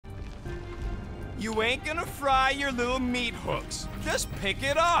You ain't gonna fry your little meat hooks. Just pick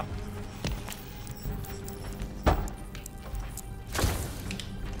it up.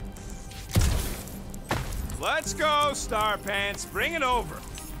 Let's go, Star Pants. Bring it over.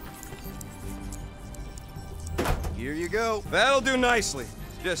 Here you go. That'll do nicely.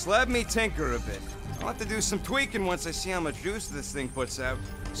 Just let me tinker a bit. I'll have to do some tweaking once I see how much juice this thing puts out.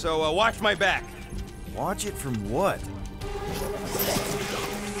 So, watch my back. Watch it from what?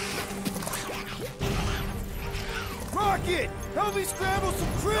 Rocket! Help me scramble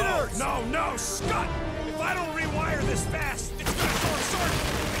some critters! No, Scott! If I don't rewire this fast, it's gonna short circuit!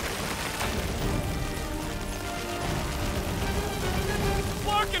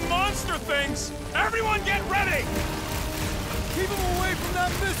 Fucking monster things! Everyone get ready! Keep them away from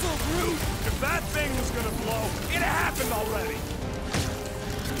that missile, Groot! If that thing was gonna blow, it happened already!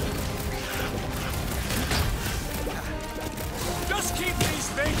 Just keep these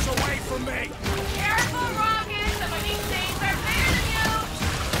things away from me! Careful, Rocket! Some of these things are bigger than you!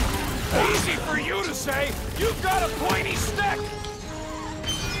 Easy for you to say! You've got a pointy stick!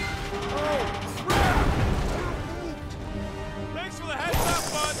 Oh, crap! Thanks for the heads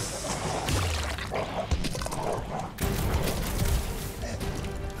up, bud!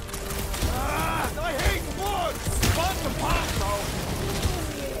 I hate bugs! Fun to pop, though!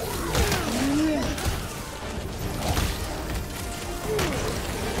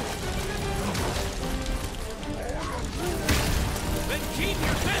 Then keep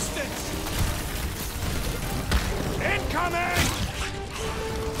your distance! Incoming!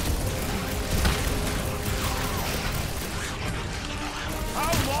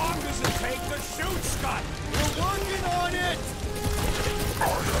 How long does it take to shoot, Scott? We're working on it!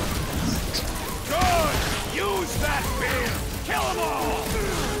 Good! Use that beer! Kill them all!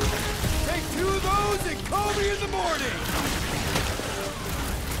 Take 2 of those and call me in the morning!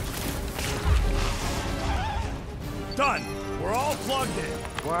 Done! We're all plugged in.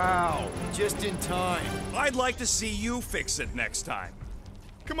 Wow, just in time. I'd like to see you fix it next time.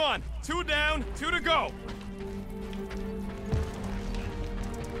 Come on, 2 down, 2 to go.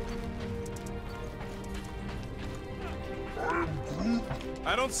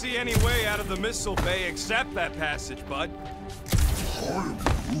 I don't see any way out of the missile bay except that passage, bud.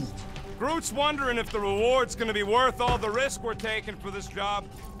 Groot's wondering if the reward's gonna be worth all the risk we're taking for this job.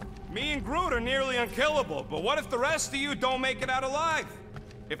 Me and Groot are nearly unkillable, but what if the rest of you don't make it out alive?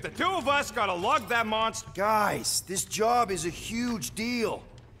 If the 2 of us gotta lug that monster— Guys, this job is a huge deal.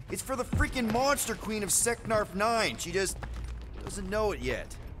 It's for the freaking Monster Queen of Seknarf 9. She just doesn't know it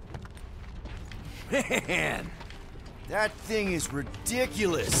yet. Man, that thing is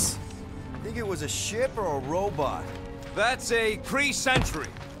ridiculous. Think it was a ship or a robot? That's a Kree Sentry,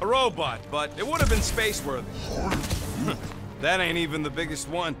 a robot, but it would have been space-worthy. That ain't even the biggest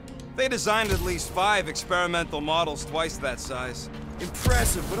one. They designed at least 5 experimental models twice that size.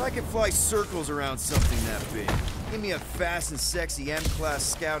 Impressive, but I can fly circles around something that big. Give me a fast and sexy M-Class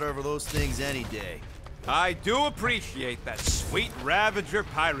Scout over those things any day. I do appreciate that sweet Ravager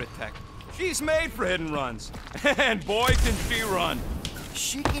pirate tech. She's made for hidden runs. And boy, can she run.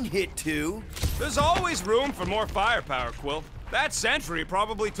 She can hit too. There's always room for more firepower, Quill. That Sentry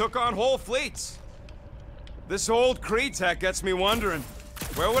probably took on whole fleets. This old Kree tech gets me wondering,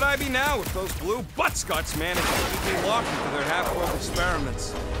 where would I be now if those blue butt-scuts managed to keep me locked into their half-world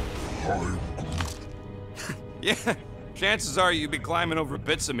experiments? Yeah, chances are you'd be climbing over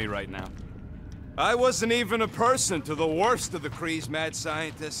bits of me right now. I wasn't even a person to the worst of the Kree's mad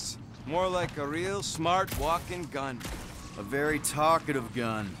scientists. More like a real smart walking gun. A very talkative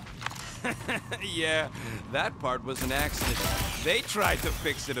gun. Yeah, that part was an accident. They tried to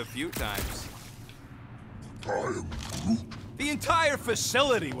fix it a few times. The entire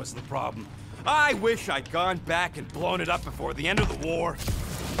facility was the problem. I wish I'd gone back and blown it up before the end of the war.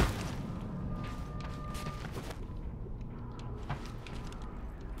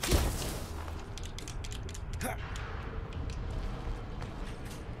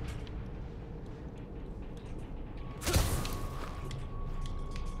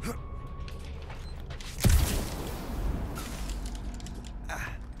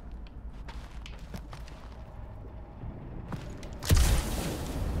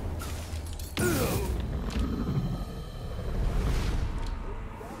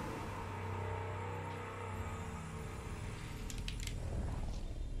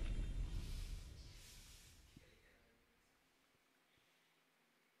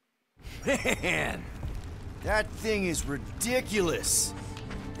 Man, that thing is ridiculous.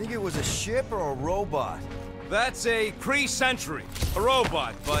 Think it was a ship or a robot? That's a Kree Sentry, a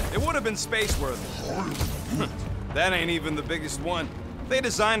robot, but it would have been space-worthy. That ain't even the biggest one. They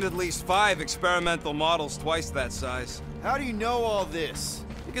designed at least 5 experimental models twice that size. How do you know all this?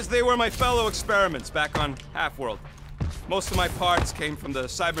 Because they were my fellow experiments back on Half-World. Most of my parts came from the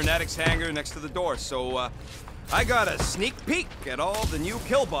cybernetics hangar next to the door, so I got a sneak peek at all the new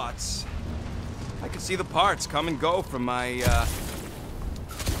killbots. I could see the parts come and go from my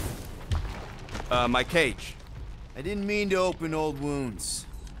cage. I didn't mean to open old wounds.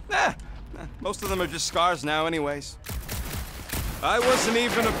 Most of them are just scars now anyways. I wasn't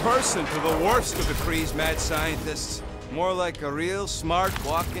even a person to the worst of the Kree's mad scientists. More like a real smart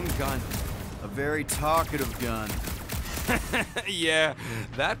walking gun. A very talkative gun. Yeah,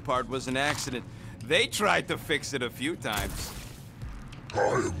 that part was an accident. They tried to fix it a few times. I am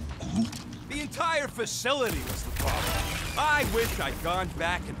Groot. The entire facility was the problem. I wish I'd gone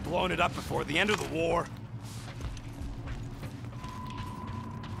back and blown it up before the end of the war.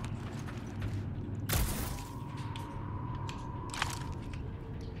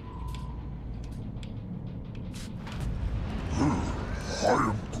 I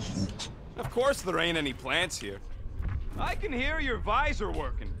am Groot. Of course there ain't any plants here. I can hear your visor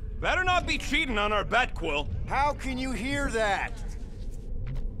working. Better not be cheating on our bet, Quill. How can you hear that?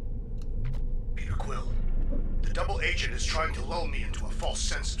 Peter Quill, the double agent is trying to lull me into a false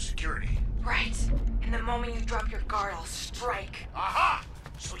sense of security. Right. And the moment you drop your guard, I'll strike. Aha!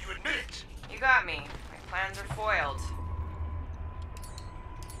 So you admit it. You got me. My plans are foiled.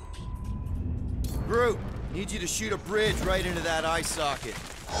 Groot, need you to shoot a bridge right into that eye socket.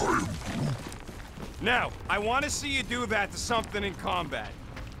 I am Groot. Now, I want to see you do that to something in combat.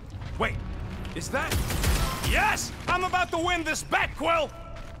 Wait, is that... Yes! I'm about to win this bet, Quill!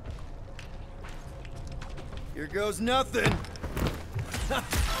 Here goes nothing.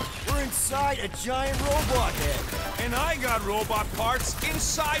 We're inside a giant robot head. And I got robot parts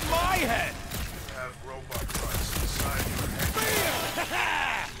inside my head! You have robot parts inside your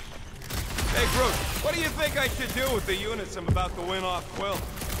head. Hey, Groot, what do you think I should do with the units I'm about to win off Quill?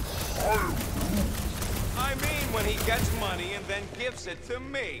 I am Groot. I mean when he gets money and then gives it to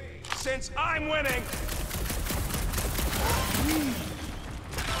me. Since I'm winning!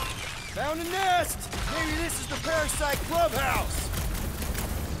 Found a nest! Maybe this is the Parasite Clubhouse!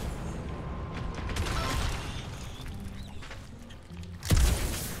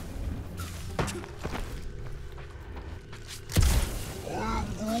 I am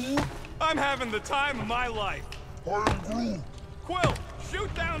Groot. I'm having the time of my life. I am Groot. Quill,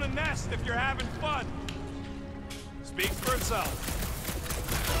 shoot down a nest if you're having fun. Speaks for itself.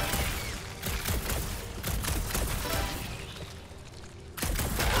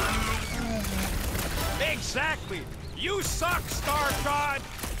 Exactly. You suck, Starshot.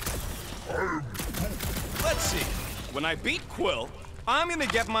 I am Groot. Let's see. When I beat Quill, I'm gonna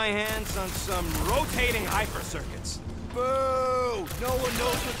get my hands on some rotating hyper circuits. Boo! No one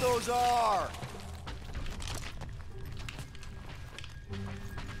knows what those are!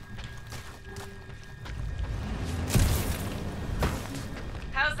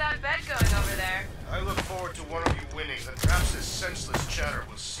 How's that bet going over there? I look forward to one of you winning, and perhaps this senseless chatter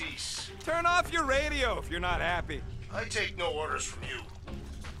will cease. Turn off your radio if you're not happy. I take no orders from you.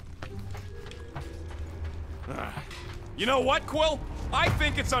 You know what, Quill? I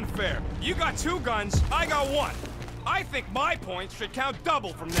think it's unfair. You got 2 guns, I got 1. I think my points should count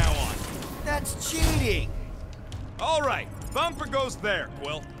double from now on. That's cheating! All right, Thumper goes there,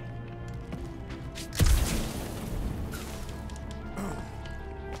 Quill.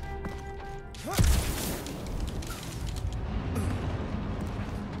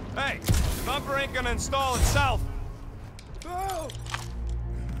 Hey, Thumper ain't gonna install itself. Oh!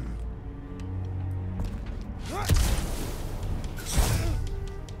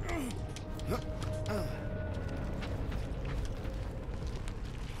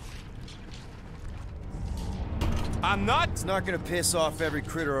 I'm not... It's not gonna piss off every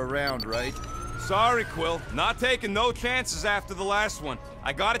critter around, right? Sorry, Quill. Not taking no chances after the last one.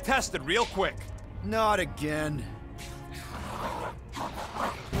 I got it tested real quick. Not again.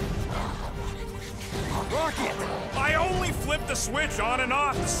 Rocket! I only flipped the switch on and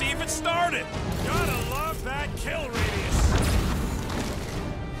off to see if it started. Gotta love that kill radius.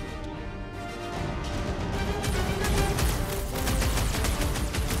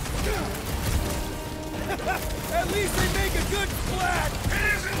 At least they make a good splat! It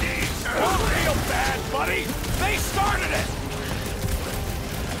is indeed, sir. Don't feel bad, buddy. They started it.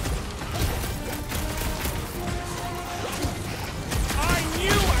 I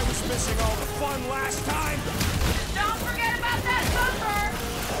knew I was missing all the fun last time. Don't forget about that bumper!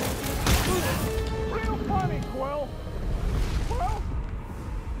 Real funny, Quill. Quill?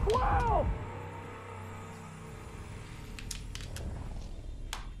 Quill!